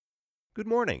Good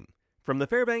morning. From the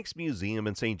Fairbanks Museum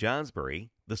in St. Johnsbury,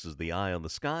 this is the Eye on the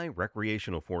Sky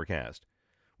recreational forecast.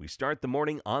 We start the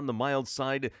morning on the mild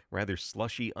side, rather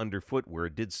slushy underfoot where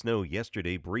it did snow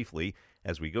yesterday briefly.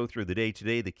 As we go through the day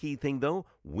today, the key thing though,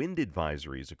 wind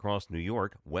advisories across New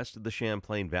York, west of the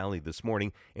Champlain Valley this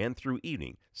morning and through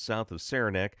evening, south of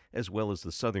Saranac, as well as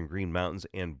the southern Green Mountains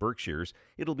and Berkshires.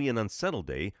 It'll be an unsettled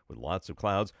day with lots of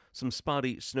clouds, some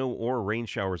spotty snow or rain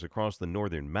showers across the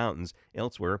northern mountains.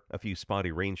 Elsewhere, a few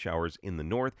spotty rain showers in the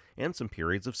north and some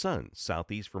periods of sun,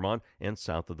 southeast Vermont and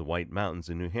south of the White Mountains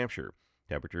in New Hampshire.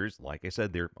 Temperatures, like I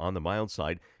said, they're on the mild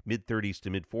side, mid 30s to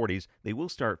mid 40s. They will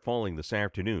start falling this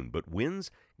afternoon, but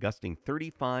winds gusting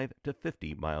 35 to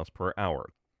 50 miles per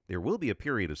hour. There will be a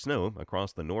period of snow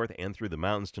across the north and through the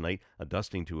mountains tonight, a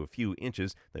dusting to a few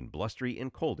inches, then blustery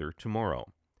and colder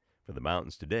tomorrow. For the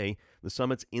mountains today, the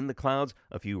summits in the clouds,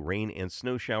 a few rain and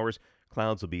snow showers.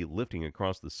 Clouds will be lifting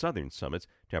across the southern summits,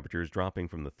 temperatures dropping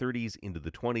from the 30s into the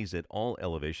 20s at all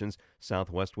elevations,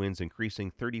 southwest winds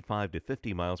increasing 35 to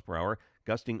 50 miles per hour,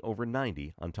 gusting over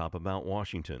 90 on top of Mount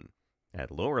Washington. At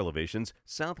lower elevations,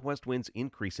 southwest winds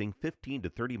increasing 15 to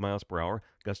 30 miles per hour,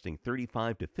 gusting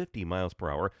 35 to 50 miles per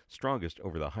hour, strongest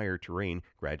over the higher terrain,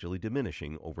 gradually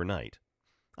diminishing overnight.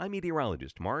 I'm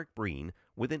meteorologist Mark Breen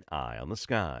with an eye on the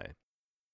sky.